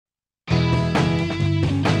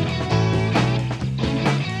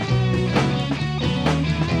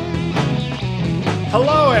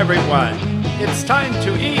everyone. It's time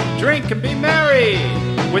to eat, drink, and be merry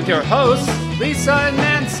with your hosts, Lisa and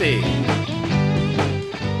Nancy.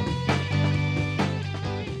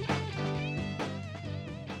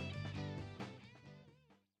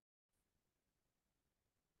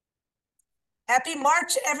 Happy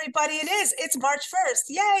March, everybody. It's March 1st.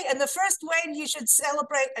 Yay. And the first way you should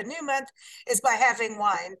celebrate a new month is by having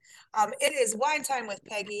wine. It is wine time with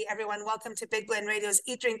Peggy. Everyone, welcome to Big Blend Radio's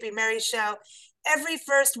Eat, Drink, Be Merry show. Every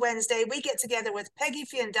first Wednesday, we get together with Peggy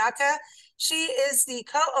Fiandaca. She is the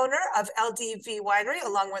co-owner of LDV Winery,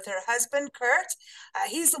 along with her husband, Kurt.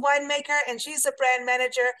 He's the winemaker, and she's the brand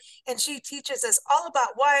manager, and she teaches us all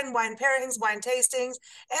about wine, wine pairings, wine tastings,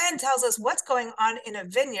 and tells us what's going on in a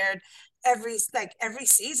vineyard every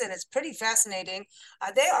season. It's pretty fascinating.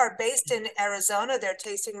 They are based in Arizona. Their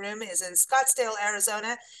tasting room is in Scottsdale,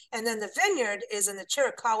 Arizona, and then the vineyard is in the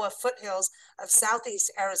Chiricahua foothills of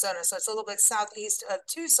southeast Arizona. So it's a little bit southeast of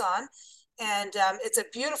Tucson, and it's a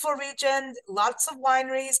beautiful region, lots of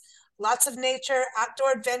wineries, lots of nature,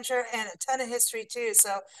 outdoor adventure, and a ton of history too.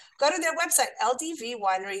 So go to their website,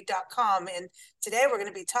 ldvwinery.com. And today we're going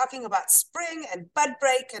to be talking about spring and bud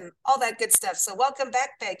break and all that good stuff. So welcome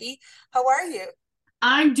back, Peggy. How are you?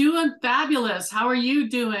 I'm doing fabulous. How are you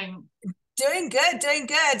doing? Doing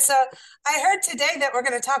good. So I heard today that we're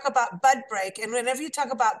going to talk about bud break. And whenever you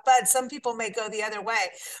talk about bud, some people may go the other way.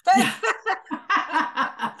 But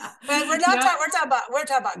but we're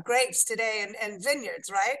talking about grapes today and vineyards,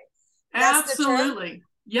 right? Absolutely.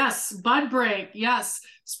 Yes. Bud break. Yes.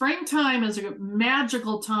 Springtime is a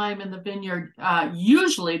magical time in the vineyard.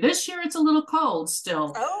 Usually this year it's a little cold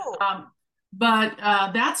still. But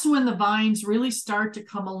that's when the vines really start to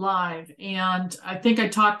come alive. And I think I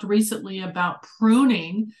talked recently about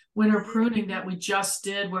pruning, winter pruning that we just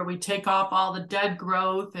did, where we take off all the dead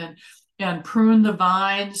growth and prune the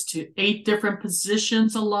vines to 8 different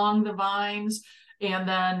positions along the vines. And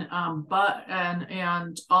then,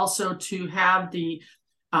 and also to have the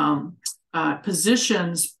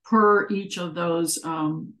positions per each of those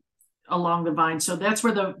along the vine. So that's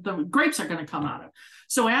where the grapes are going to come out of.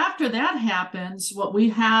 So after that happens, what we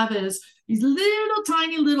have is these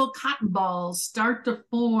tiny little cotton balls start to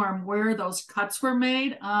form where those cuts were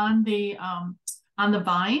made on the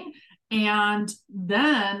vine. And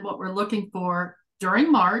then what we're looking for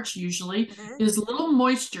during March usually is little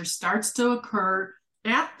moisture starts to occur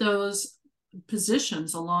at those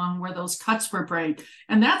positions along where those cuts were made.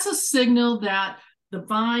 And that's a signal that the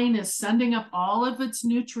vine is sending up all of its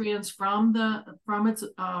nutrients from its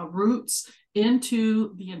roots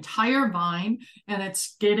into the entire vine, and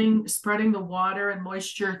it's spreading the water and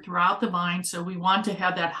moisture throughout the vine. So we want to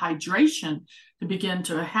have that hydration to begin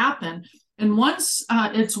to happen. And once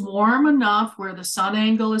it's warm enough where the sun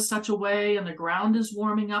angle is such a way and the ground is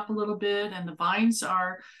warming up a little bit and the vines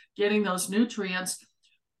are getting those nutrients,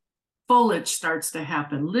 foliage starts to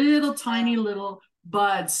happen. Tiny little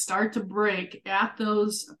buds start to break at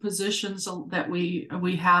those positions that we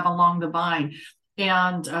have along the vine.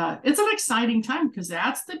 And it's an exciting time because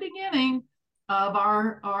that's the beginning of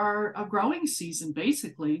our growing season,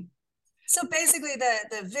 basically. So basically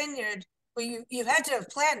the vineyard, well, you had to have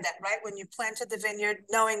planned that, right? When you planted the vineyard,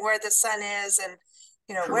 knowing where the sun is and,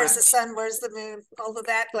 Correct. Where's the sun, where's the moon, all of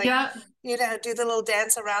that. Do the little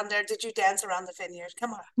dance around there. Did you dance around the vineyard?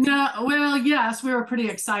 Come on. No, well, yes, we were pretty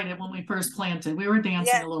excited when we first planted. We were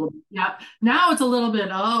dancing a little bit. Yeah. Now it's a little bit,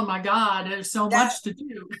 oh my God, there's so much to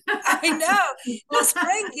do. I know. Well,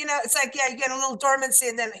 spring, it's like, you get a little dormancy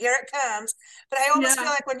and then here it comes. But I almost feel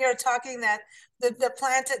like when you're talking that the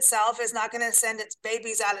plant itself is not going to send its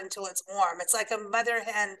babies out until it's warm. It's like a mother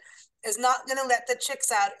hen is not going to let the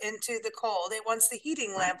chicks out into the cold. It wants the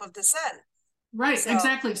heating lamp of the sun. Right,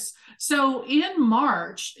 exactly. So in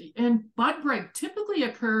March, and bud break typically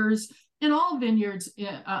occurs in all vineyards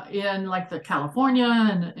in like the California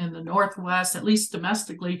and in the Northwest, at least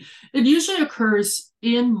domestically. It usually occurs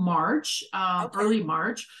in March, early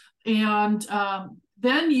March. And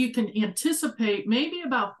then you can anticipate maybe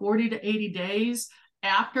about 40 to 80 days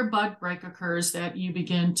after bud break occurs that you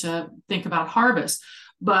begin to think about harvest.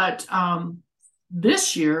 But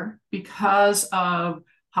this year, because of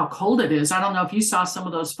how cold it is, I don't know if you saw some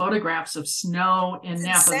of those photographs of snow in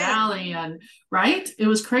Napa Valley, and right, it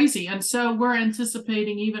was crazy. And so we're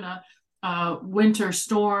anticipating even a winter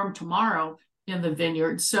storm tomorrow in the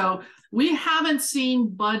vineyard. So we haven't seen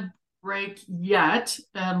bud break yet,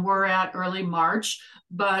 and we're at early March.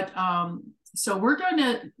 But so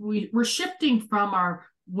we're shifting from our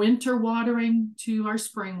winter watering to our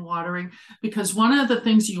spring watering, because one of the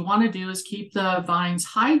things you want to do is keep the vines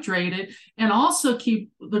hydrated and also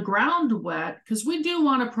keep the ground wet, because we do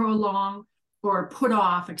want to prolong or put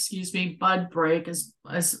off, excuse me, bud break as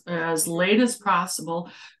late as possible,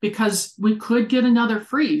 because we could get another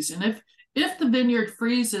freeze. And if the vineyard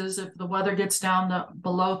freezes, if the weather gets down to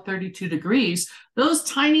below 32 degrees, those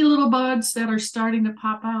tiny little buds that are starting to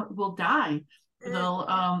pop out will die.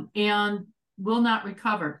 They'll and will not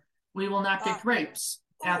recover. We will not get grapes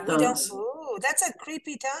at those. Ooh, that's a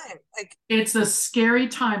creepy time. Like, it's a scary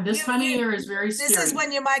time. This time of year is very scary. This is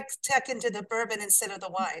when you might tuck into the bourbon instead of the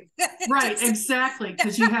wine. Right, exactly,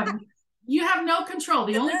 because you have no control.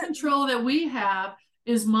 The only control that we have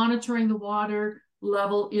is monitoring the water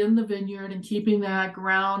level in the vineyard and keeping that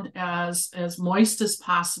ground as moist as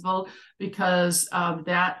possible, because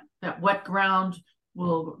that wet ground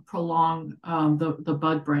will prolong the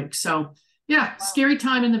bud break. So yeah, scary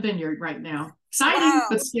time in the vineyard right now. Exciting,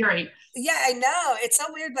 but scary. Yeah, I know. It's so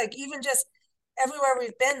weird. Like, even just everywhere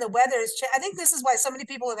we've been, the weather is I think this is why so many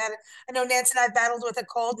people have had it. I know Nancy and I battled with a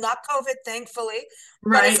cold, not COVID, thankfully.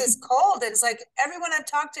 Right. But it's this cold. And it's like everyone I've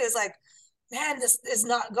talked to is like, man, this is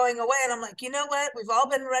not going away. And I'm like, you know what? We've all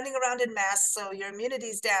been running around in masks, so your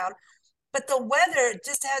immunity's down. But the weather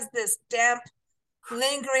just has this damp,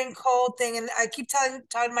 lingering cold thing. And I keep talking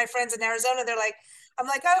to my friends in Arizona, they're like, I'm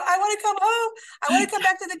like, I want to come home. I want to come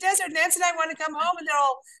back to the desert. Nancy and I want to come home. And they're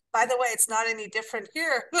all, by the way, it's not any different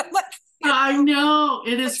here. Like, I know,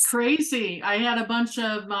 it is crazy. I had a bunch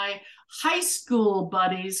of my high school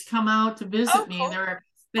buddies come out to visit me. Cool.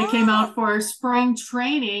 They came out for spring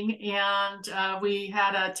training, and we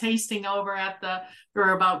had a tasting over at there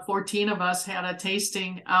were about 14 of us had a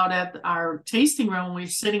tasting out at our tasting room. We were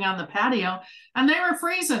sitting on the patio, and they were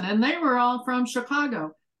freezing, and they were all from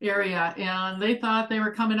Chicago area, and they thought they were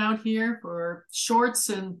coming out here for shorts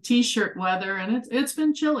and t-shirt weather, and it's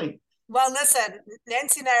been chilly. Well, listen,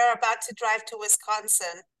 Nancy and I are about to drive to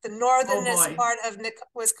Wisconsin, the northernest part of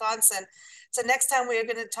Wisconsin. So next time we are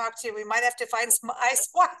going to talk to you, we might have to find some ice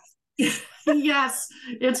wine. Yes,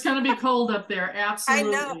 it's going to be cold up there.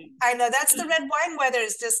 Absolutely. I know. That's the red wine weather,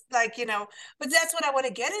 is just like, but that's what I want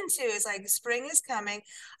to get into, is like spring is coming.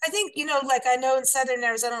 I think, like I know in southern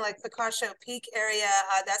Arizona, like Picacho Peak area,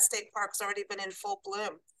 that state park's already been in full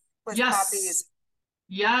bloom with poppies.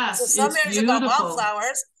 Yes. So some areas have got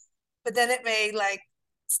wildflowers, but then it may like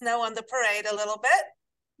snow on the parade a little bit.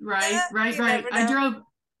 Right.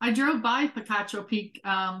 I drove by Picacho Peak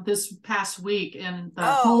this past week, and the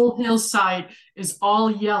whole hillside is all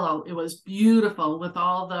yellow. It was beautiful with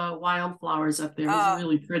all the wildflowers up there. It was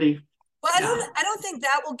really pretty. Well, I don't think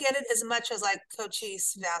that will get it as much as like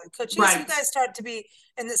Cochise Valley. Cochise, you guys start to be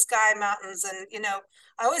in the Sky Mountains, and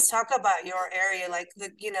I always talk about your area, like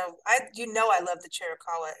I love the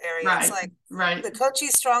Chiricahua area. Right. It's like the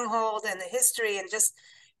Cochise stronghold and the history, and just,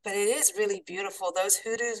 but it is really beautiful. Those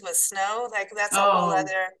hoodoos with snow, like that's a whole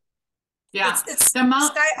other. Yeah, it's Sky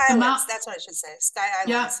Islands. That's what I should say. Sky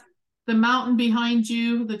Islands. Yeah. The mountain behind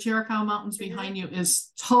you, the Chiricahua Mountains behind you,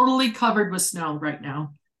 is totally covered with snow right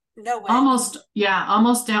now. No way. Almost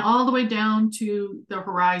down, all the way down to the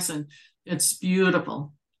horizon. It's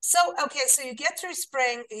beautiful. So you get through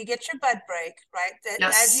spring, you get your bud break, right?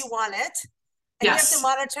 As you want it. And you have to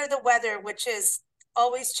monitor the weather, which is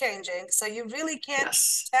always changing. So you really can't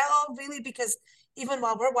tell, really, because even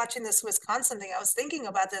while we're watching this Wisconsin thing, I was thinking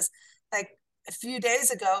about this, like a few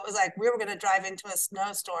days ago, it was like we were going to drive into a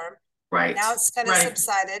snowstorm. Right. Now it's kind of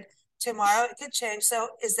subsided. Tomorrow it could change. So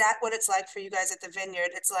is that what it's like for you guys at the vineyard?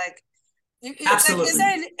 It's like, absolutely. Is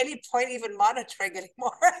there any point even monitoring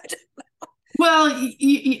anymore? Well,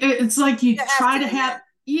 it's like you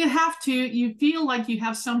feel like you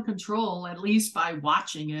have some control, at least by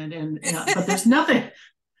watching it, but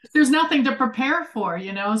there's nothing to prepare for,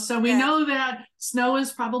 so we know that snow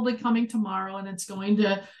is probably coming tomorrow, and it's going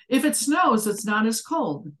to, if it snows, it's not as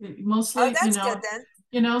cold. Mostly, that's good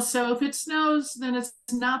then. So if it snows, then it's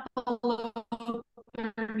not below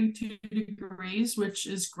 32 degrees, which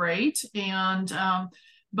is great. And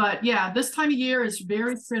but yeah, this time of year is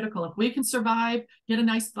very critical. If we can survive, get a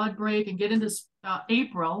nice bud break, and get into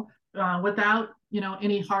April without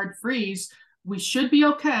any hard freeze, we should be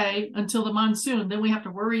okay until the monsoon. Then we have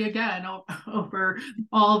to worry again over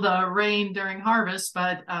all the rain during harvest.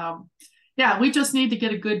 But we just need to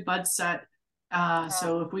get a good bud set.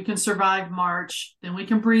 So if we can survive March, then we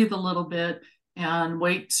can breathe a little bit and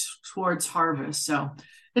wait towards harvest. So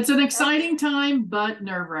it's an exciting time, but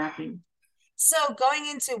nerve-wracking. So going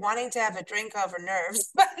into wanting to have a drink over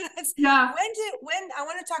nerves, when I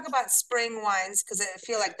want to talk about spring wines, because I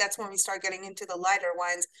feel like that's when we start getting into the lighter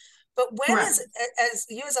wines. But when as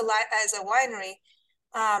a winery,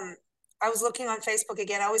 I was looking on Facebook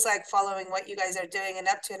again. I always like following what you guys are doing and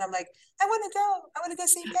up to, and I'm like, I want to go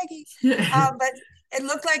see Peggy. But it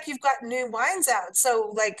looked like you've got new wines out.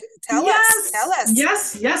 So like, tell us.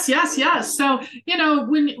 Yes. So,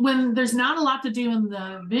 when there's not a lot to do in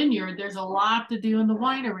the vineyard, there's a lot to do in the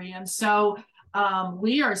winery. And so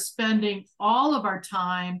we are spending all of our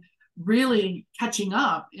time really catching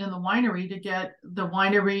up in the winery to get the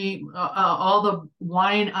winery, all the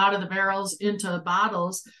wine out of the barrels into the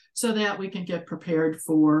bottles so that we can get prepared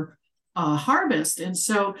for harvest. And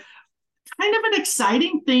so kind of an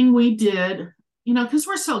exciting thing we did, because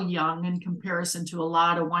we're so young in comparison to a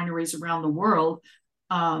lot of wineries around the world,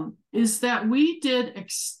 is that we did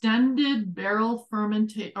extended barrel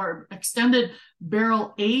fermentation or extended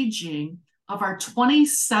barrel aging of our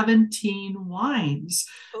 2017 wines.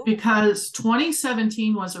 Ooh. Because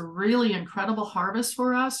 2017 was a really incredible harvest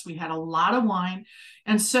for us. We had a lot of wine.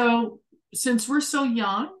 And so since we're so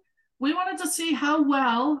young, we wanted to see how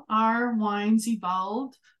well our wines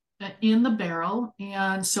evolved in the barrel.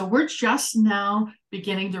 And so we're just now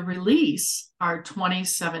beginning to release our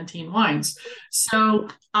 2017 wines. So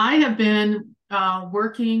I have been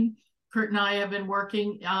Kurt and I have been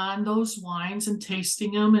working on those wines and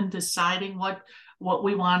tasting them and deciding what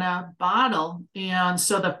we want to bottle. And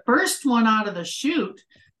so the first one out of the chute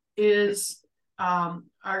is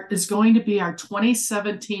going to be our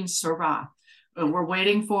 2017 Syrah. We're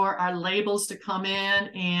waiting for our labels to come in,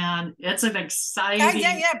 and it's an exciting.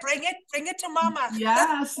 Yeah. Bring it to Mama.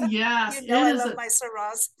 Yes. I love my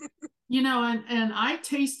Syrahs. And I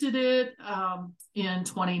tasted it in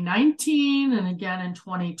 2019 and again in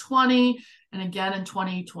 2020 and again in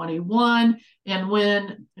 2021. And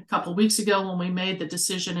when a couple of weeks ago, when we made the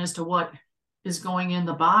decision as to what is going in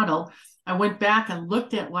the bottle, I went back and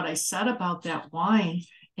looked at what I said about that wine,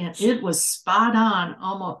 and it was spot on,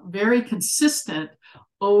 almost very consistent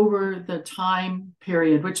over the time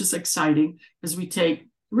period, which is exciting because we take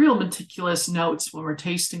real meticulous notes when we're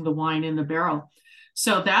tasting the wine in the barrel.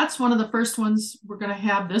 So that's one of the first ones we're going to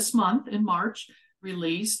have this month in March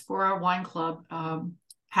released for our wine club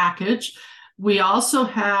package. We also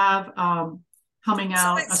have coming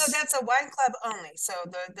out. So that's a wine club only. So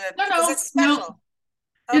it's special. No.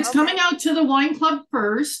 It's coming out to the wine club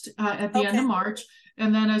first at the end of March.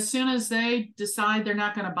 And then as soon as they decide they're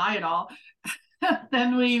not going to buy it all,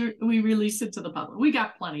 then we release it to the public. We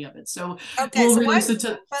got plenty of it, so we'll release it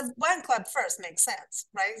to. But wine club first makes sense,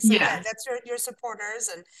 right? So that's your supporters,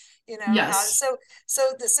 and Yes. So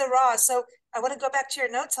the Syrah. So I want to go back to your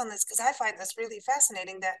notes on this because I find this really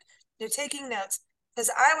fascinating that you're taking notes. Because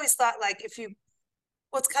I always thought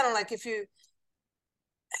it's kind of like if you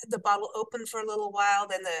had the bottle open for a little while,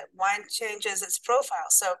 then the wine changes its profile.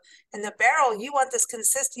 So in the barrel, you want this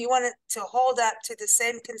you want it to hold up to the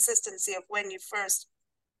same consistency of when you first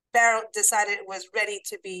decided it was ready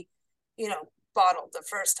to be, bottled the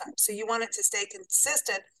first time. So you want it to stay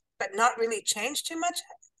consistent, but not really change too much.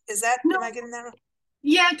 Is that, am I getting that wrong?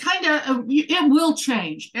 Yeah, kind of. It will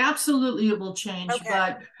change. Absolutely, it will change. Okay.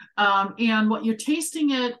 But and what you're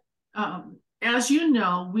tasting it, as you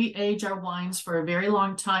know, we age our wines for a very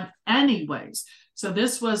long time anyways. So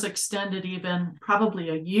this was extended even probably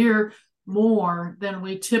a year more than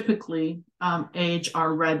we typically age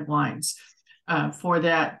our red wines for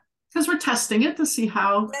that, because we're testing it to see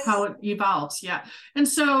how it evolves. Yeah. And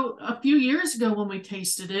so a few years ago when we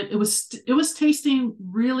tasted it, it was tasting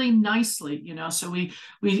really nicely, so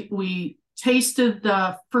we tasted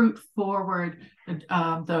the fruit forward,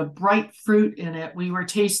 the bright fruit in it. We were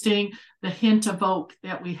tasting the hint of oak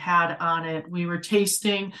that we had on it. We were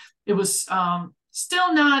tasting, it was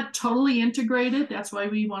still not totally integrated. That's why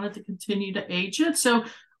we wanted to continue to age it. So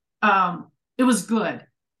it was good,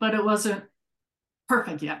 but it wasn't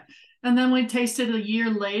perfect yet. And then we tasted a year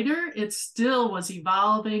later, it still was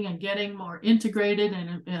evolving and getting more integrated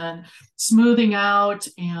and smoothing out.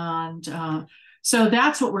 And so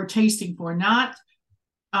that's what we're tasting for, not,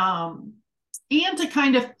 and to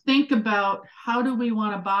kind of think about how do we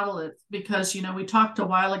want to bottle it? Because, we talked a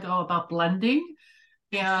while ago about blending.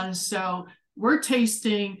 And so we're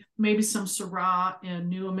tasting maybe some Syrah in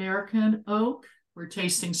New American oak. We're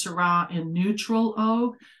tasting Syrah in neutral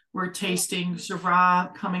oak. We're tasting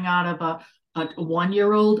Syrah coming out of a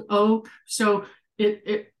 1-year-old oak. So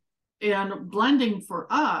and blending for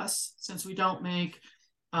us, since we don't make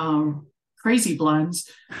crazy blends,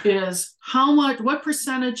 is what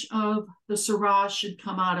percentage of the Syrah should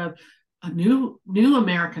come out of a new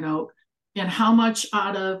American oak and how much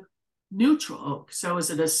out of neutral oak. So is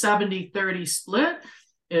it a 70-30 split?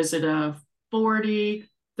 Is it a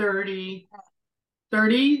 40-30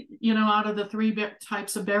 30, out of the three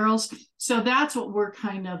types of barrels. So that's what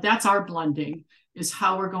that's our blending, is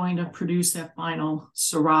how we're going to produce that final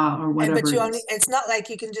Syrah or whatever. But it's not like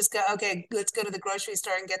you can just go, okay, let's go to the grocery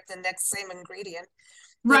store and get the next same ingredient.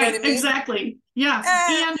 Right, I mean? Exactly.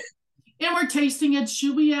 Yeah. And we're tasting it.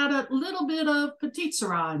 Should we add a little bit of Petite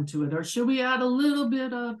Syrah into it, or should we add a little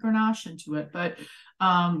bit of Grenache into it? But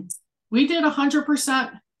we did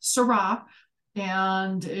 100% Syrah,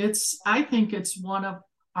 and I think it's one of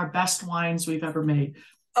our best wines we've ever made.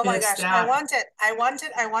 Oh my gosh, I want it.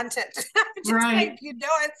 Just right. Like,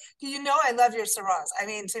 I love your Syrahs. I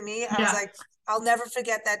mean, to me, I was like, I'll never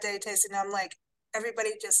forget that day tasting. I'm like,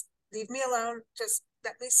 everybody just leave me alone. Just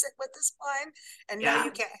let me sit with this wine. And no,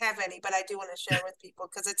 you can't have any, but I do want to share with people,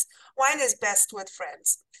 because wine is best with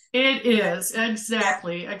friends. It is.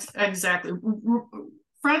 Exactly. Exactly.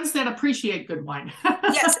 Friends that appreciate good wine.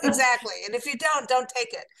 Yes, exactly. And if you don't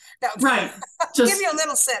take it. No, right. Just give you a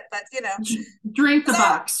little sip, but drink the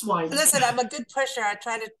box wine. Listen, I'm a good pusher. I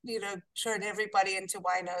try to turn everybody into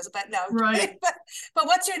winos, but no. Right. But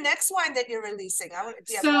what's your next wine that you're releasing?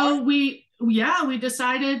 So we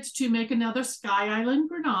decided to make another Sky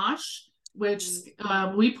Island Grenache, which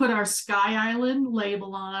we put our Sky Island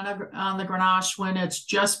label on the Grenache when it's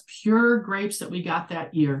just pure grapes that we got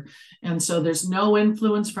that year. And so there's no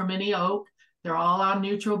influence from any oak. They're all on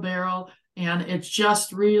neutral barrel. And it's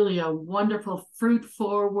just really a wonderful fruit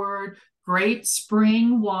forward, great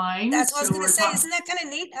spring wine. That's what I was going to say. Isn't that kind of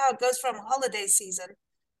neat how it goes from holiday season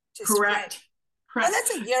to correct. Spring? Correct. Well,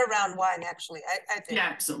 that's a year-round wine, actually. I think. Yeah,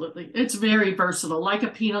 absolutely. It's very versatile, like a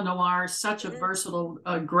Pinot Noir, such a versatile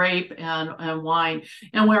grape and wine.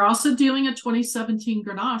 And we're also doing a 2017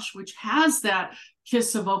 Grenache, which has that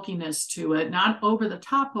kiss of oakiness to it, not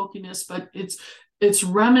over-the-top oakiness, but it's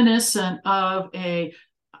reminiscent of a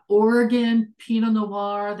Oregon Pinot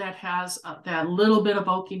Noir that has that little bit of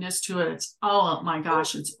oakiness to it. Oh my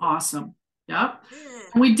gosh, it's awesome. Yep.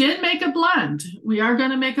 And we did make a blend. We are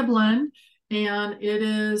going to make a blend. And it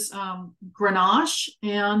is Grenache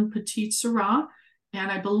and Petite Syrah.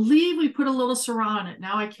 And I believe we put a little Syrah in it.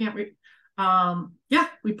 Now I can't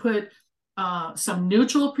we put some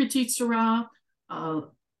neutral Petite Syrah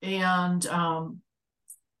and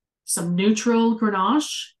some neutral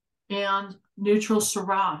Grenache and neutral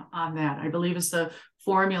Syrah on that, I believe is the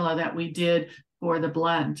formula that we did for the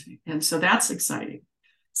blend. And so that's exciting.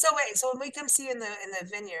 So when we come see you in the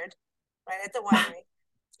vineyard, right, at the winery,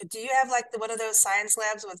 do you have like one of those science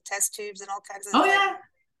labs with test tubes and all kinds of? Oh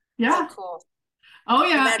yeah. Oh, cool. Oh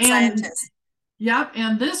yeah, and scientist. Yep,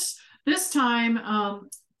 and this time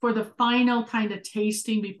for the final kind of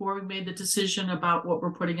tasting before we made the decision about what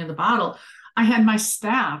we're putting in the bottle, I had my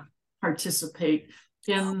staff participate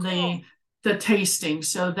in the tasting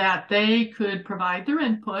so that they could provide their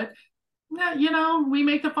input. We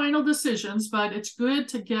make the final decisions, but it's good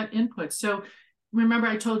to get input. So remember,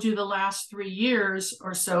 I told you the last 3 years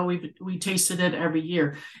or so, we tasted it every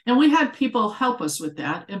year. And we had people help us with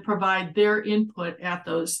that and provide their input at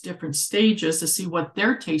those different stages to see what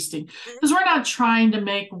they're tasting. Because we're not trying to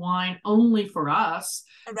make wine only for us.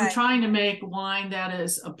 Right. We're trying to make wine that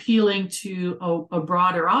is appealing to a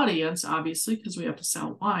broader audience, obviously, because we have to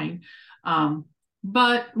sell wine.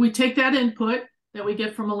 But we take that input that we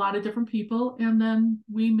get from a lot of different people, and then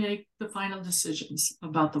we make the final decisions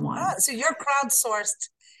about the wine. Oh, so you're crowdsourced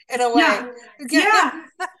in a way. Yeah.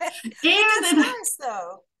 And it's nice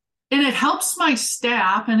though. And it helps my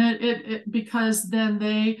staff, and it because then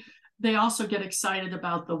they also get excited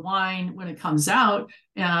about the wine when it comes out,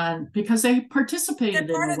 and because they participated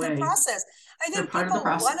They're part in a way. Of the process. I think people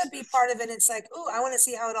want to be part of it. It's like, I want to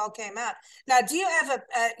see how it all came out. Now, do you have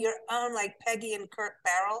your own like Peggy and Kurt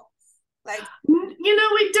barrel? Like,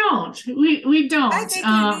 we don't. We don't. I think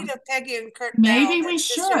you need a Peggy and Kurt. Maybe we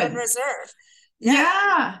should. In reserve.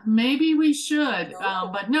 Yeah, maybe we should.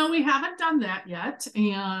 But no, we haven't done that yet.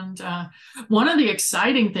 And one of the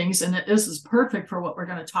exciting things, and this is perfect for what we're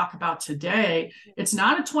going to talk about today, it's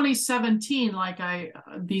not a 2017 like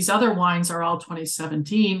these other wines are all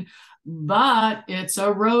 2017, but it's a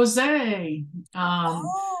rosé.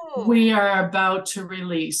 We are about to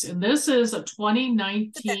release, and this is a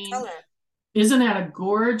 2019. Isn't that a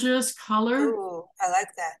gorgeous color? Ooh, I like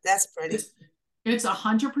that. That's pretty. It's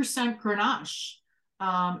 100% Grenache,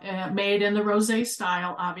 and made in the rosé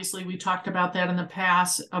style. Obviously, we talked about that in the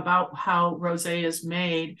past about how rosé is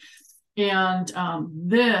made, and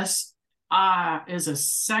this is a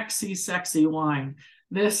sexy, sexy wine.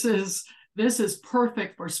 This is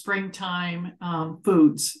perfect for springtime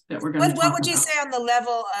foods that we're going to talk about. What would you say on the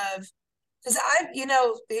level of? Because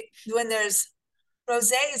when there's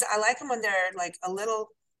rosés, I like them when they're like a little.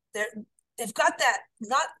 they've got that,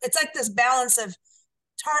 not, it's like this balance of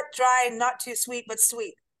tart, dry, not too sweet, but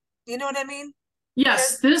sweet. You know what I mean?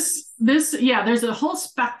 Yes, yeah, there's a whole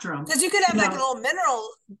spectrum. Because you could have like a little mineral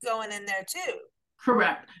going in there too.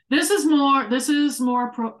 Correct. This is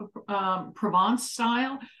more Provence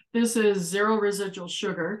style. This is 0 residual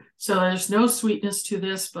sugar. So there's no sweetness to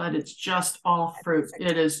this, but it's just all fruit.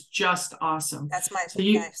 It is just awesome. That's my so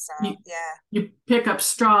yeah. You pick up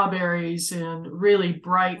strawberries and really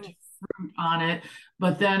bright fruit on it,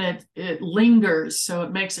 but then it lingers. So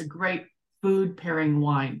it makes a great food pairing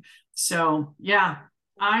wine. So yeah,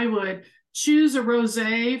 I would choose a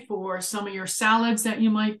rosé for some of your salads that you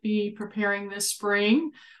might be preparing this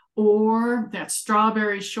spring, or that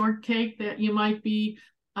strawberry shortcake that you might be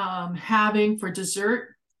having for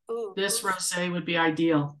dessert. Ooh. This rosé would be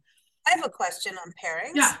ideal. I have a question on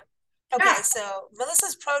pairings. Yeah. Okay, yeah. So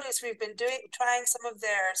Melissa's Produce, we've been trying some of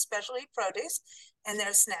their specialty produce and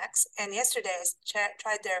their snacks. And yesterday I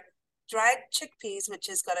tried their dried chickpeas, which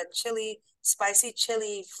has got a spicy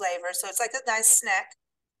chili flavor. So it's like a nice snack.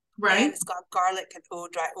 Right. And it's got garlic and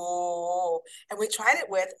and we tried it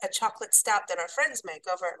with a chocolate stout that our friends make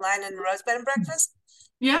over at Lion and Rosebud and Breakfast.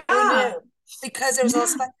 Yeah. Because there was all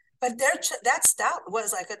spice, but that stout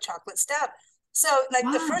was like a chocolate stout. So like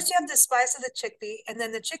the first you have the spice of the chickpea, and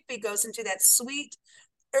then the chickpea goes into that sweet,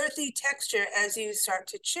 earthy texture as you start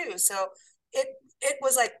to chew. So it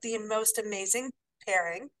was like the most amazing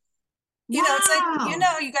pairing. You know, it's like,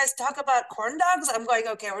 you guys talk about corn dogs. I'm going,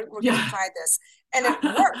 okay, we're going to try this. And it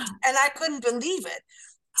worked. And I couldn't believe it.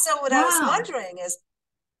 So what I was wondering is,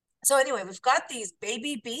 so anyway, we've got these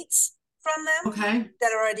baby beets from them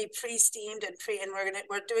that are already pre-steamed and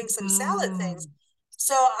we're doing some salad things.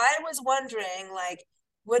 So I was wondering, like,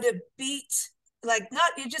 would a beet, like,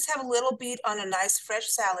 not, you just have a little beet on a nice fresh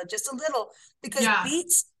salad, just a little, because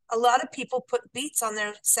beets, a lot of people put beets on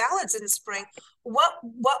their salads in spring. What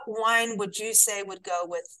wine would you say would go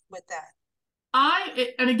with that?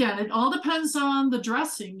 And again, it all depends on the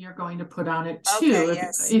dressing you're going to put on it too. Okay,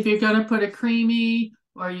 if you're going to put a creamy,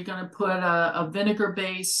 or you're going to put a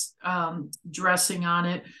vinegar-based dressing on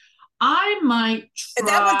it, I might try.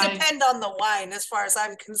 That would depend on the wine, as far as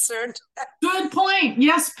I'm concerned. Good point.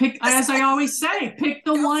 Yes, as I always say, pick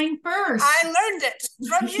the wine first. I learned it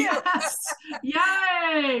from you. Yes.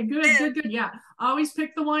 Yay. Good. Yeah. Always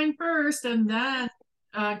pick the wine first and then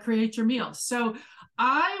create your meal. So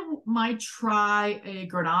I might try a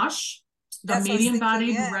Grenache, the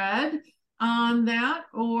medium-bodied red on that.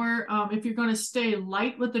 Or if you're going to stay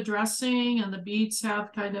light with the dressing and the beets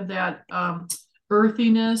have kind of that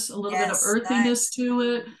earthiness, a little bit of earthiness to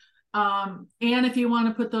it. And if you want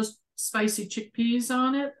to put those spicy chickpeas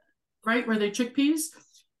on it, right, where they're chickpeas,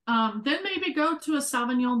 then maybe go to a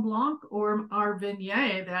Sauvignon Blanc or our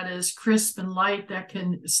Viognier that is crisp and light, that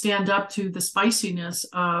can stand up to the spiciness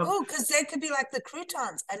of. Oh, because they could be like the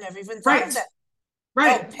croutons. I never even thought of that.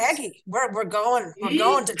 Right. Oh, Peggy, we're going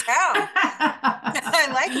to town. I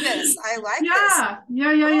like this.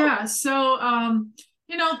 Yeah. So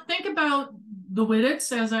think about the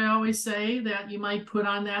Wittets, as I always say, that you might put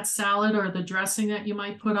on that salad, or the dressing that you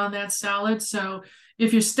might put on that salad. So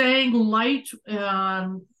if you're staying light,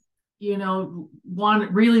 want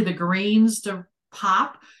really the greens to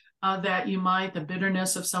pop, that you might, the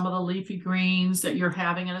bitterness of some of the leafy greens that you're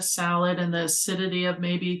having in a salad, and the acidity of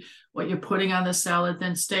maybe what you're putting on the salad,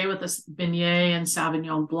 then stay with the Viognier and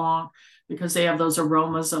Sauvignon Blanc, because they have those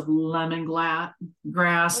aromas of lemongrass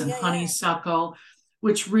and honeysuckle,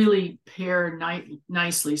 which really pair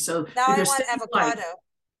nicely. So now I want avocado.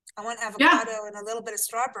 I want avocado and a little bit of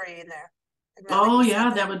strawberry in there.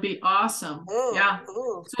 That would be awesome.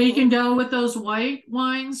 So you can go with those white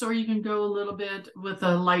wines, or you can go a little bit with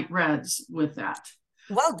the light reds with that.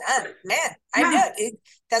 Well done, man. I know it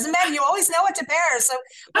doesn't matter. You always know what to pair. So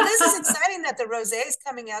this is exciting that the rosé is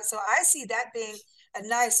coming out. So I see that being a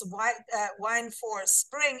nice wine for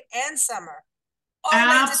spring and summer. All the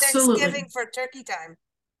way to Thanksgiving for turkey time.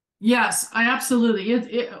 Yes, absolutely.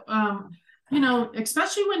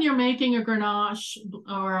 Especially when you're making a Grenache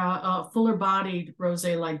or a fuller bodied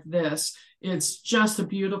rosé like this, it's just a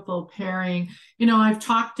beautiful pairing. I've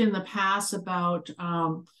talked in the past about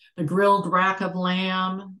the grilled rack of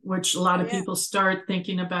lamb, which a lot of people start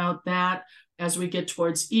thinking about that as we get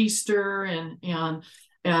towards Easter, and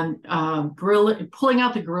pulling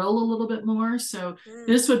out the grill a little bit more. So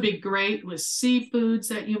this would be great with seafoods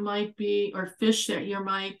that you might be, or fish that you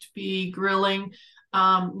might be grilling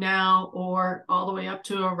now, or all the way up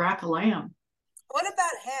to a rack of lamb. What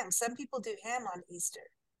about ham? Some people do ham on Easter.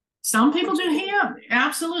 Some people do ham,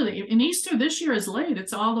 absolutely. And Easter this year is late.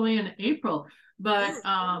 It's all the way in April. But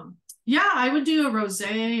Yeah, I would do a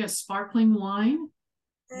rosé, a sparkling wine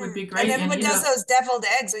would be great. And everyone And does those deviled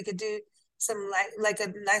eggs. We could do some like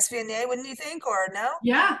a nice Viognier, wouldn't you think? Or no?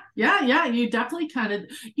 yeah. You definitely kind of,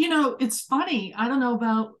 it's funny. I don't know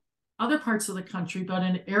about other parts of the country, but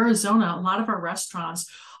in Arizona, a lot of our restaurants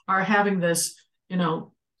are having this,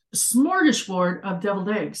 smorgasbord of deviled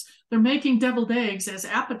eggs. They're making deviled eggs as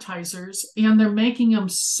appetizers, and they're making them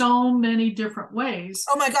so many different ways.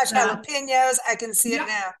 Oh my gosh, jalapenos. I can see it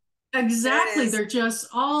now. Exactly. They're just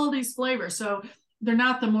all these flavors. So they're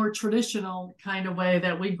not the more traditional kind of way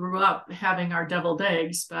that we grew up having our deviled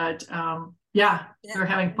eggs, but they're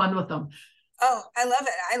having fun with them. Oh, I love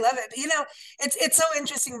it. I love it. It's so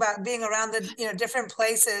interesting about being around the, different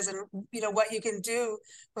places and, what you can do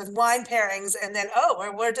with wine pairings. And then,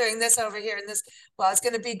 we're doing this over here and this. Well, it's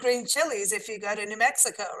going to be green chilies if you go to New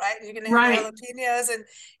Mexico, right? You're going to have jalapenos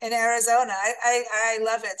in Arizona. I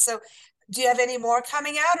love it. So do you have any more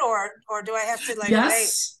coming out or do I have to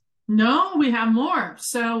Yes. wait? No, we have more.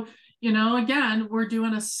 So, again, we're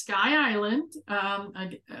doing a Sky Island,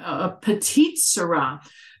 a Petite Syrah.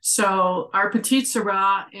 So our Petite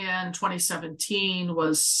Syrah in 2017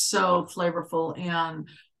 was so flavorful and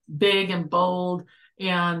big and bold.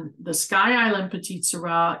 And the Sky Island Petite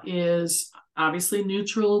Syrah is obviously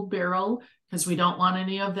neutral barrel because we don't want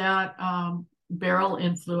any of that barrel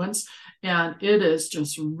influence. And it is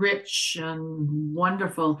just rich and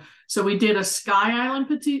wonderful. So we did a Sky Island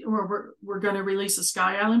Petite, or we're going to release a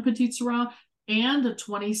Sky Island Petite Syrah and a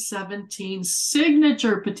 2017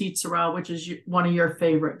 signature Petite Syrah, which is one of your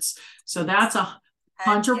favorites. So that's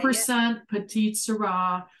 100% Petite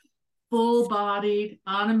Syrah, full-bodied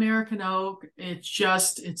on American oak. It's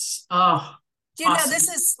awesome. This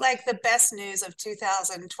is like the best news of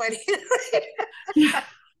 2020.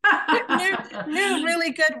 new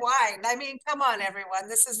really good wine. I mean, come on, everyone.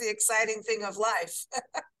 This is the exciting thing of life.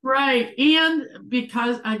 Right. And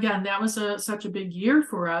because, again, that was such a big year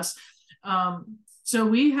for us. So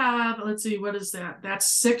we have, let's see, what is that? That's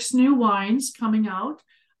 6 new wines coming out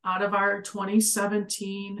of our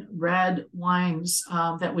 2017 red wines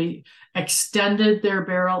that we extended their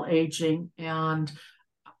barrel aging. And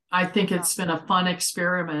I think it's been a fun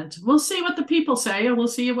experiment. We'll see what the people say, and we'll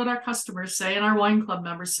see what our customers say and our wine club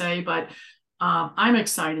members say, but I'm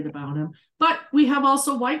excited about them. But we have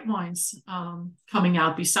also white wines coming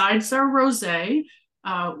out besides our rosé,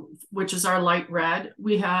 which is our light red.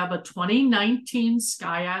 We have a 2019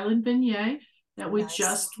 Sky Island Viognier that we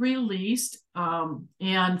just released.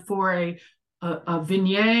 And for a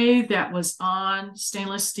Viognier that was on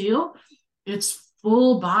stainless steel, it's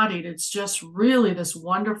full-bodied. It's just really this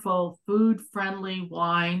wonderful food-friendly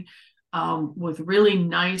wine with really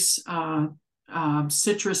nice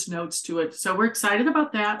citrus notes to it. So we're excited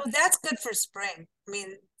about that. Well, that's good for spring. I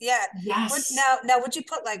mean, yeah. Yes. Now, would you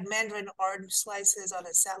put like mandarin orange slices on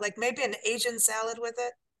a salad, like maybe an Asian salad with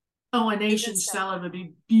it? Oh, an Asian salad would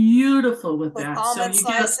be beautiful with that. Almond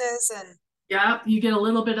slices and. Yeah, you get a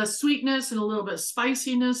little bit of sweetness and a little bit of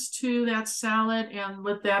spiciness to that salad, and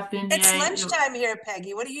with that Viognier. It's lunchtime here,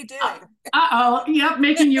 Peggy. What are you doing? Yep,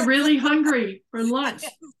 making you really hungry for lunch.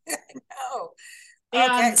 I know.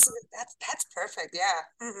 Okay, so that's perfect.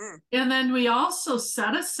 Yeah. Mm-hmm. And then we also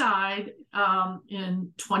set aside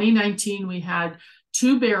in 2019, we had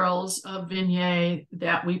 2 barrels of Viognier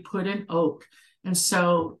that we put in oak. And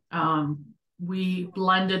so we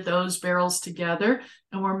blended those barrels together,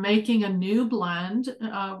 and we're making a new blend,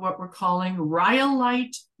 what we're calling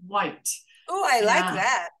Rhyolite White. Oh, I like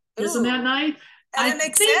that. Isn't that nice? And it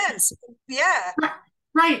makes sense. Yeah.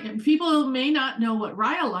 Right. And people may not know what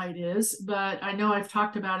rhyolite is, but I know I've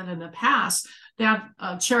talked about it in the past. That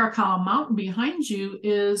Chiricahua Mountain behind you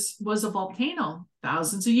was a volcano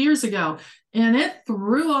thousands of years ago, and it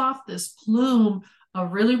threw off this plume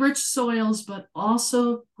of really rich soils, but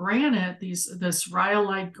also granite, this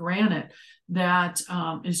rhyolite granite that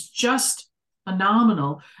is just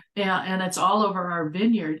phenomenal. And it's all over our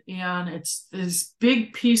vineyard, and it's these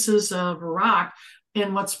big pieces of rock.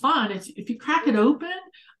 And what's fun is if you crack it open,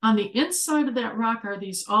 on the inside of that rock are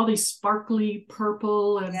all these sparkly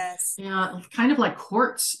purple and kind of like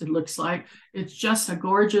quartz. It looks like it's just a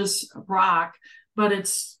gorgeous rock, but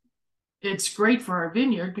it's great for our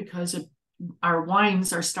vineyard because our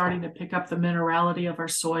wines are starting to pick up the minerality of our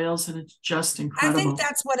soils, and it's just incredible. I think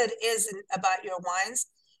that's what it is about your wines,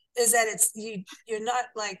 is that it's you're not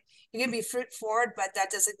like, you can be fruit forward, but that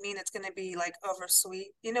doesn't mean it's going to be like over sweet.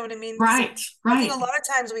 You know what I mean? Right. I think a lot of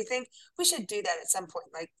times we think we should do that at some point.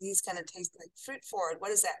 Like, these kind of taste like fruit forward. What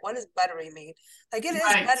is that? What does buttery mean? Like, it is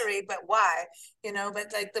buttery, but why?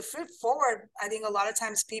 But like the fruit forward, I think a lot of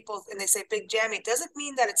times people, and they say big jammy, doesn't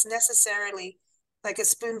mean that it's necessarily like a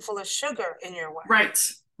spoonful of sugar in your wine. Right.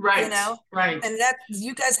 Right. You know, right. And that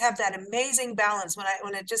you guys have that amazing balance.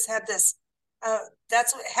 When it just had this,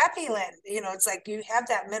 that's what Happy Land. You know, it's like you have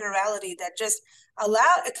that minerality that just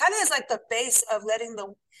it kind of is like the base of letting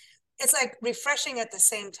it's like refreshing at the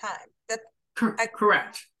same time.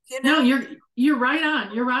 Correct. You know? No, you're right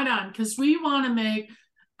on. You're right on, because we want to make,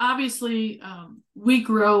 obviously, we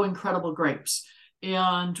grow incredible grapes,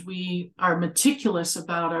 and we are meticulous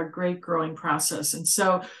about our grape growing process. And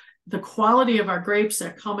so the quality of our grapes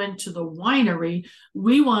that come into the winery,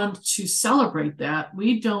 we want to celebrate that.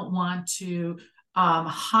 We don't want to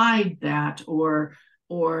hide that or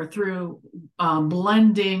through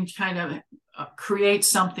blending kind of create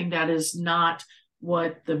something that is not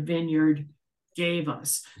what the vineyard gave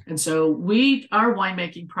us. And so our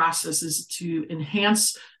winemaking process is to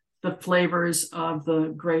enhance the flavors of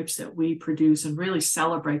the grapes that we produce and really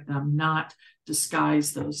celebrate them, not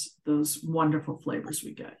disguise those wonderful flavors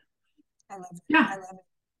we get. I love it. Yeah. I love it.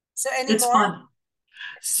 So any it's more? Fun.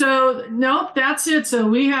 So nope, that's it. So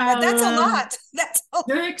we have that's a lot. That's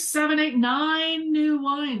 6, 7, 8, 9 new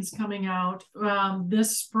wines coming out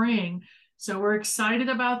this spring. So we're excited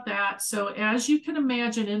about that. So as you can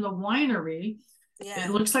imagine, in the winery, it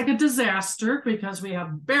looks like a disaster because we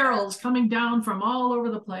have barrels coming down from all over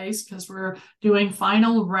the place because we're doing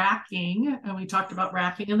final racking. And we talked about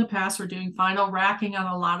racking in the past. We're doing final racking on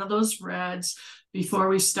a lot of those reds before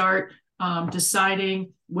we start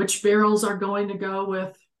deciding which barrels are going to go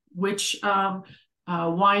with which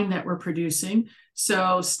wine that we're producing.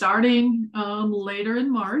 So starting later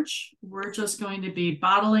in March, we're just going to be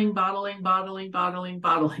bottling.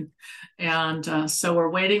 And so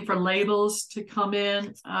we're waiting for labels to come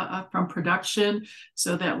in from production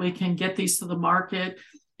so that we can get these to the market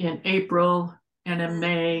in April and in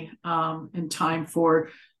May in time for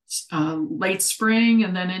late spring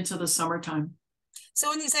and then into the summertime. So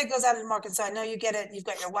when you say it goes out in the market, so I know you get it, you've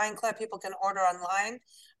got your wine club, people can order online.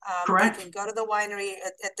 Correct. They can go to the winery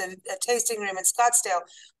at the tasting room in Scottsdale.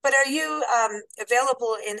 But are you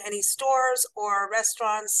available in any stores or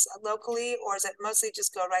restaurants locally, or is it mostly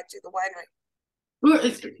just go right to the winery?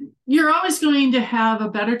 You're always going to have a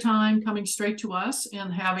better time coming straight to us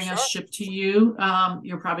and having us ship to you.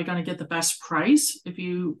 You're probably going to get the best price if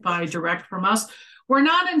you buy direct from us. We're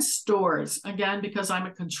not in stores, again, because I'm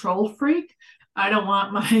a control freak. I don't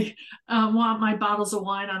want my bottles of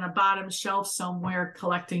wine on a bottom shelf somewhere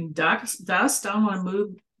collecting dust. I don't want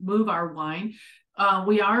to move our wine.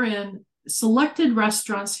 We are in selected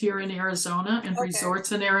restaurants here in Arizona and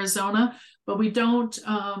resorts in Arizona, but we don't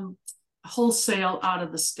wholesale out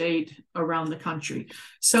of the state around the country.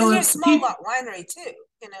 So you're a small lot winery too,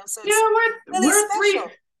 you know. So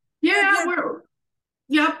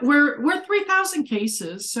we're 3,000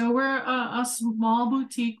 cases. So we're a small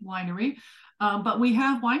boutique winery. But we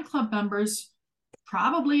have wine club members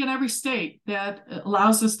probably in every state that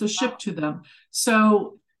allows us to ship to them.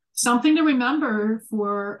 So something to remember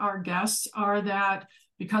for our guests are that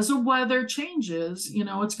because of weather changes, you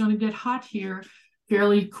know, it's going to get hot here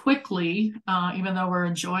fairly quickly, even though we're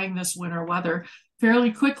enjoying this winter weather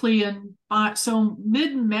fairly quickly. And so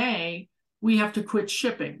mid-May, we have to quit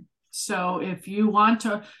shipping. So if you want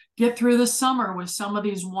to get through the summer with some of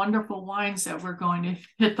these wonderful wines that we're going to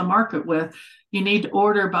hit the market with, you need to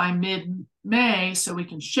order by mid-May so we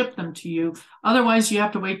can ship them to you. Otherwise, you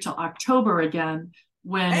have to wait till October again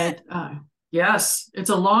when it's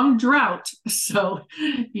a long drought. So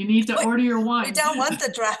you need to order your wine. We don't want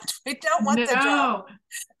the drought. We don't want the drought.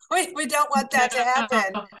 We don't want that to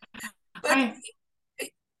happen. But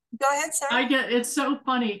go ahead, sir. It's so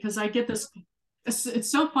funny because I get this.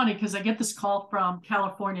 It's so funny because I get this call from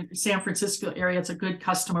California, San Francisco area. It's a good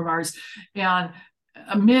customer of ours. And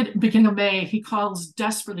beginning of May, he calls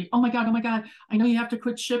desperately. Oh my God, I know you have to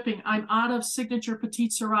quit shipping. I'm out of Signature Petit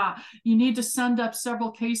Syrah. You need to send up several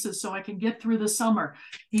cases so I can get through the summer.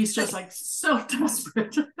 He's just like so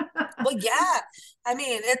desperate. Well, yeah. I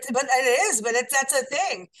mean, that's a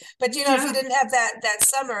thing. But, you know, if you didn't have that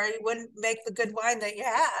summer, you wouldn't make the good wine that you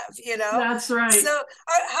have, you know? That's right. So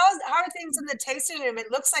how are things in the tasting room?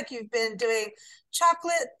 It looks like you've been doing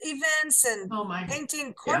chocolate events and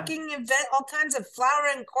painting, corking event, all kinds of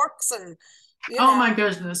flowering corks and, you know. Oh my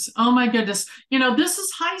goodness. You know, this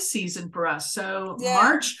is high season for us. So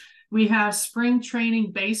March, we have spring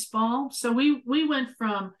training baseball. So we went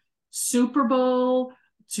from Super Bowl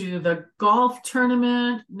to the golf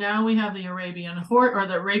tournament. Now we have the Arabian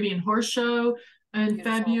Horse Show in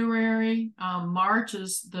February. March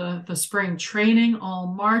is the spring training all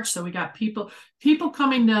March. So we got people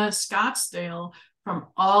coming to Scottsdale from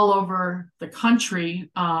all over the country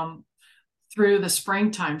through the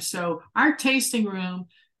springtime. So our tasting room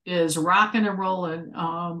is rocking and rolling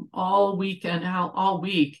all weekend, all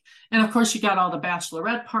week. And of course, you got all the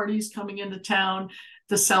bachelorette parties coming into town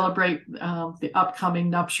to celebrate the upcoming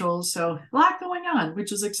nuptials. So a lot going on,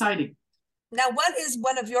 which is exciting. Now, what is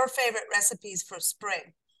one of your favorite recipes for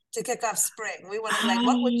spring, to kick off spring? We want to, like,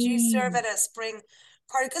 what would you serve at a spring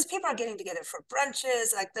party? Because people are getting together for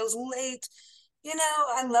brunches, like those late,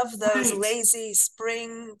 I love those lazy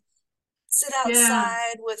spring, sit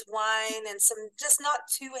outside with wine and some just not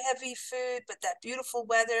too heavy food, but that beautiful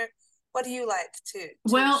weather. What do you like to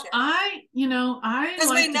Well, share? I Because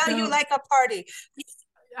like we know you like a party.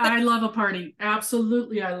 I love a party.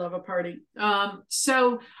 Absolutely, I love a party.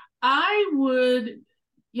 So I would,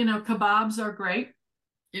 kebabs are great.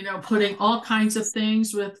 Putting all kinds of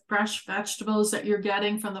things with fresh vegetables that you're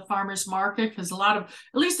getting from the farmers market, because a lot of,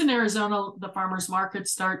 at least in Arizona, the farmers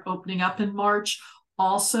markets start opening up in March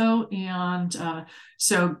also. And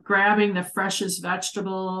so grabbing the freshest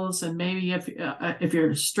vegetables, and maybe if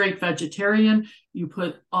you're a straight vegetarian, you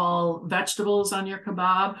put all vegetables on your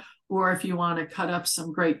kebab, or if you want to cut up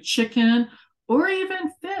some great chicken, or even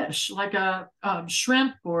fish, like a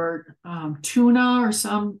shrimp or tuna or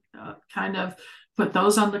some kind of, put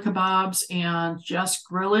those on the kebabs and just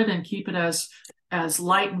grill it and keep it as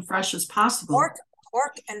light and fresh as possible.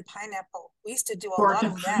 Pork and pineapple. We used to do a Pork lot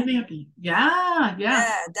of that. Yeah,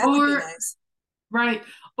 that would be nice. Right.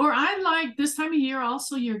 Or I like this time of year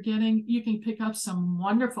also, you can pick up some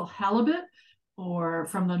wonderful halibut or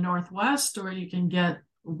from the Northwest, or you can get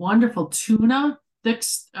wonderful tuna, thick,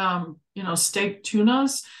 steak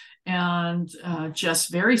tunas, and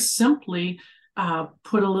just very simply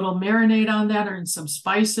put a little marinade on that or some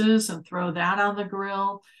spices and throw that on the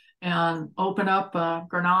grill and open up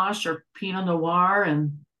Grenache or Pinot Noir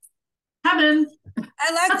and heaven.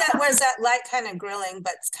 I like that. Where's that light kind of grilling,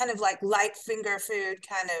 but it's kind of like light finger food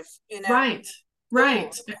kind of,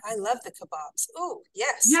 Right. Ooh, I love the kebabs. Oh,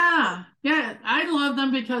 yes. Yeah. I love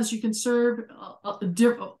them because you can serve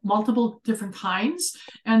multiple different kinds,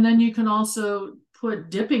 and then you can also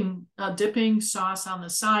put dipping sauce on the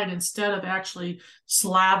side instead of actually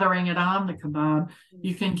slathering it on the kebab.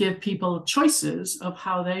 You can give people choices of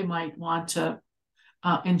how they might want to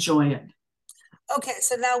enjoy it. Okay,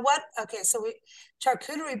 so now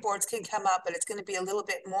charcuterie boards can come up, but it's going to be a little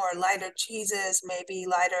bit more lighter cheeses, maybe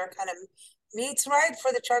lighter kind of meats, right?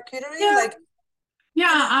 For the charcuterie,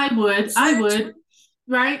 I would.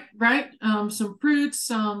 Right. Some fruits,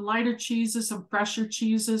 some lighter cheeses, some fresher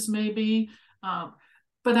cheeses, maybe.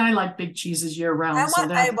 But I like big cheeses year round.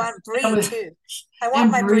 I want brie too. I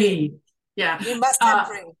want my brie. Yeah, you must have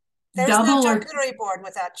brie. There's no charcuterie board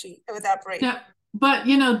without brie. Yeah, but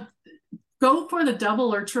go for the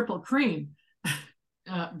double or triple cream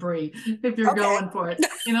brie if you're going for it.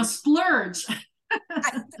 Splurge.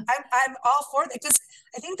 I'm all for that, because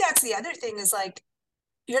I think that's the other thing is, like,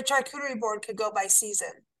 your charcuterie board could go by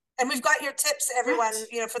season. And we've got your tips, everyone,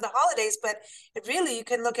 for the holidays, but you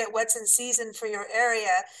can look at what's in season for your area.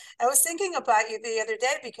 I was thinking about you the other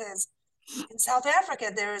day because in South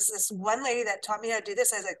Africa, there was this one lady that taught me how to do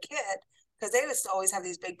this as a kid, because they used to always have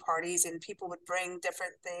these big parties and people would bring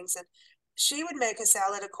different things. And she would make a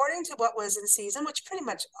salad according to what was in season, which pretty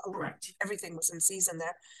much everything was in season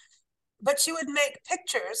there. But she would make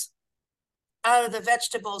pictures out of the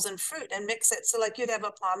vegetables and fruit and mix it. So like you'd have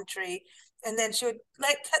a palm tree, and then she would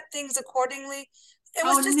like cut things accordingly. It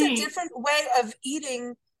was just neat. A different way of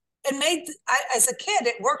eating. As a kid,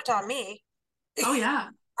 it worked on me. Oh yeah.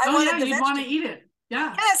 You'd want to eat it.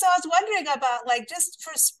 Yeah. Yeah. So I was wondering about, like, just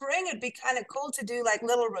for spring, it'd be kind of cool to do like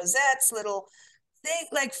little rosettes, little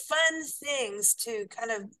like fun things to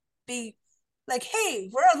kind of be like, hey,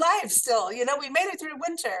 we're alive still. We made it through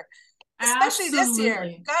winter. Especially this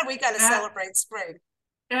year. God, we got to celebrate spring.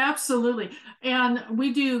 Absolutely. And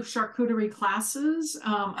we do charcuterie classes.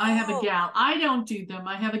 I have a gal. I don't do them.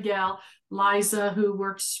 I have a gal, Liza, who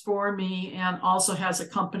works for me and also has a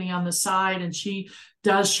company on the side. And she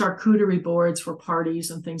does charcuterie boards for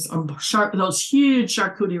parties and things, those huge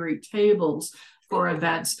charcuterie tables for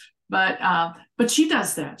events. But she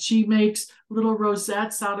does that. She makes little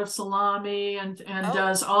rosettes out of salami and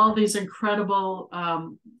does all these incredible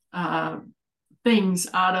things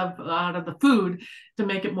out of the food to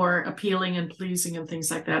make it more appealing and pleasing and things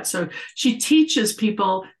like that. So she teaches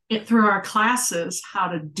people through our classes how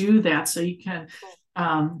to do that, so you can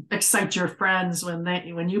excite your friends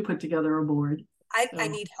when you put together a board. I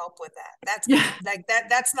need help with that.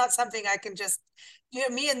 That's not something I can just,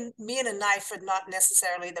 me and a knife are not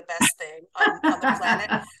necessarily the best thing on the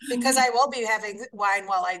planet, because I will be having wine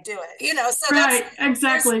while I do it, so right,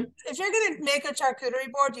 exactly. If you're going to make a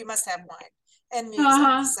charcuterie board, you must have wine. and music.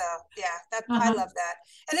 So yeah, I love that.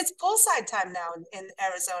 And it's poolside time now in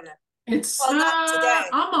Arizona. It's not today.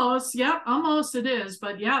 Almost, almost it is.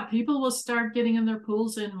 But yeah, people will start getting in their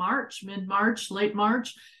pools in March, mid-March, late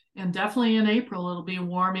March, and definitely in April it'll be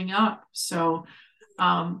warming up. So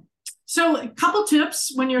so a couple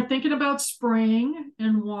tips when you're thinking about spring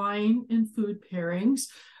and wine and food pairings.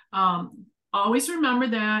 Always remember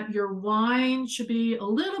that your wine should be a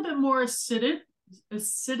little bit more acidic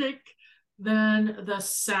than the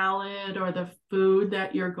salad or the food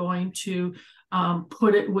that you're going to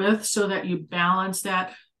put it with, so that you balance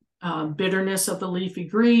that bitterness of the leafy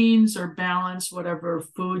greens, or balance whatever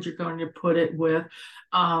food you're going to put it with.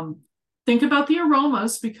 Think about the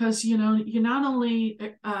aromas, because you not only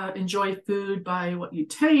enjoy food by what you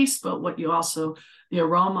taste, but what you also, the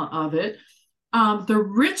aroma of it. The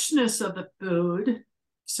richness of the food,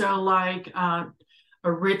 so like a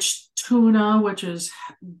rich tuna, which is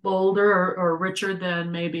bolder or richer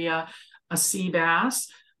than maybe a sea bass,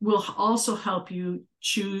 will also help you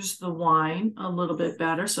choose the wine a little bit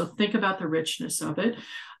better. So think about the richness of it.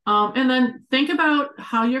 And then think about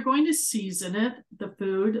how you're going to season it, the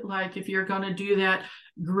food. Like if you're going to do that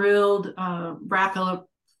grilled Braciole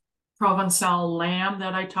Provençal lamb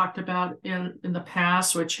that I talked about in the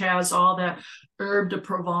past, which has all that herbe de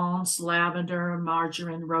Provence, lavender,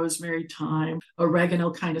 marjoram, rosemary, thyme,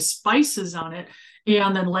 oregano kind of spices on it,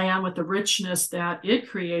 and then lamb with the richness that it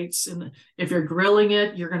creates. And if you're grilling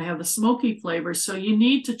it, you're going to have the smoky flavor. So you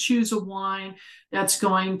need to choose a wine that's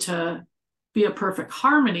going to be a perfect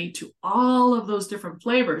harmony to all of those different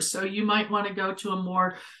flavors. So you might want to go to a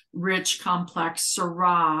more rich, complex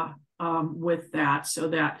Syrah with that, so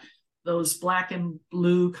that those black and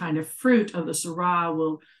blue kind of fruit of the Syrah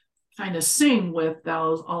will kind of sing with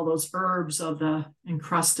all those herbs of the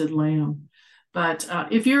encrusted lamb. But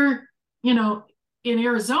if you're, in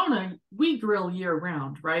Arizona, we grill year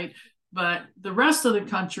round, right? But the rest of the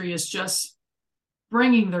country is just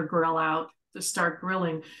bringing their grill out to start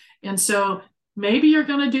grilling. And so maybe you're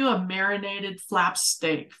going to do a marinated flap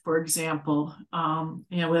steak, for example,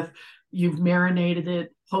 you've marinated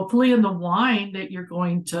it, hopefully in the wine that you're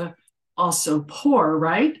going to also pour,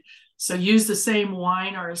 right? So use the same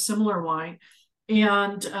wine or a similar wine.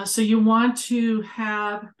 And so you want to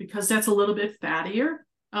have, because that's a little bit fattier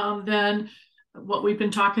than what we've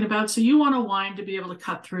been talking about. So you want a wine to be able to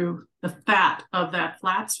cut through the fat of that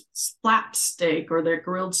flap steak or that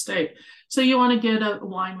grilled steak. So you want to get a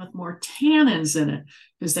wine with more tannins in it,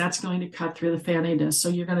 because that's going to cut through the fattiness. So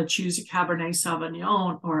you're going to choose a Cabernet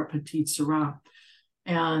Sauvignon or a Petit Syrah.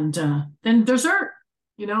 And then dessert.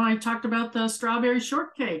 I talked about the strawberry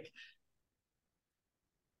shortcake.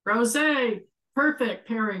 Rosé, perfect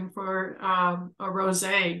pairing for a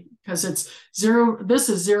rosé, because this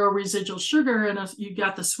is zero residual sugar, and you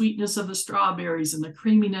got the sweetness of the strawberries and the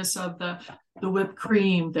creaminess of the whipped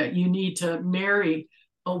cream that you need to marry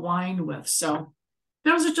a wine with. So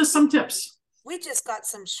those are just some tips. We just got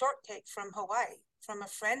some shortcake from Hawaii, from a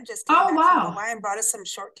friend just came back from Hawaii and brought us some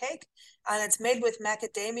shortcake. And it's made with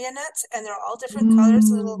macadamia nuts, and they're all different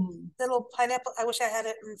colors, little pineapple. I wish I had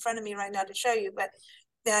it in front of me right now to show you, but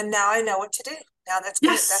now I know what to do. Now that's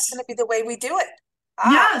gonna be the way we do it.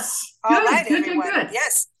 Yes. All right, everyone. Good.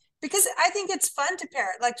 Yes. Because I think it's fun to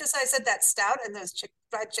pair it. Like just I said, that stout and those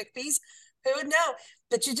fried chickpeas, who would know?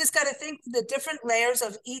 But you just got to think the different layers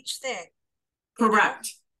of each thing.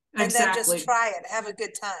 Correct. And then just try it, have a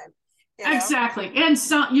good time. Exactly. And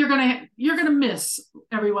so you're gonna miss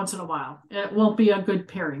every once in a while. It won't be a good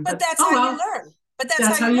pairing. But that's how you learn. But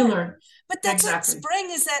that's how you learn. But that's exactly.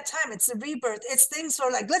 Spring is that time. It's the rebirth. It's things sort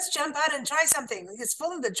of like, let's jump out and try something. It's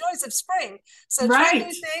full of the joys of spring. So try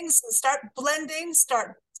new things, start blending,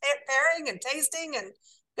 start pairing and tasting, and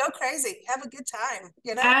go crazy. Have a good time.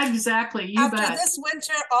 Exactly. After this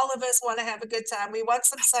winter, all of us want to have a good time. We want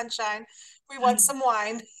some sunshine. We want some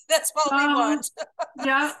wine. That's what we want.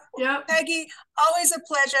 Yeah. Peggy, always a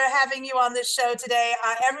pleasure having you on this show today.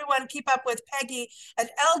 Everyone keep up with Peggy at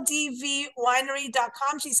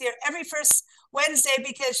ldvwinery.com. She's here every first Wednesday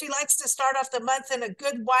because she likes to start off the month in a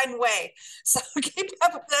good wine way. So keep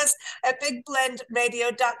up with us at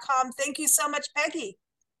bigblendradio.com. Thank you so much, Peggy.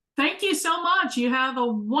 Thank you so much. You have a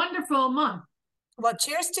wonderful month. Well,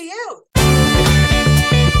 cheers to you.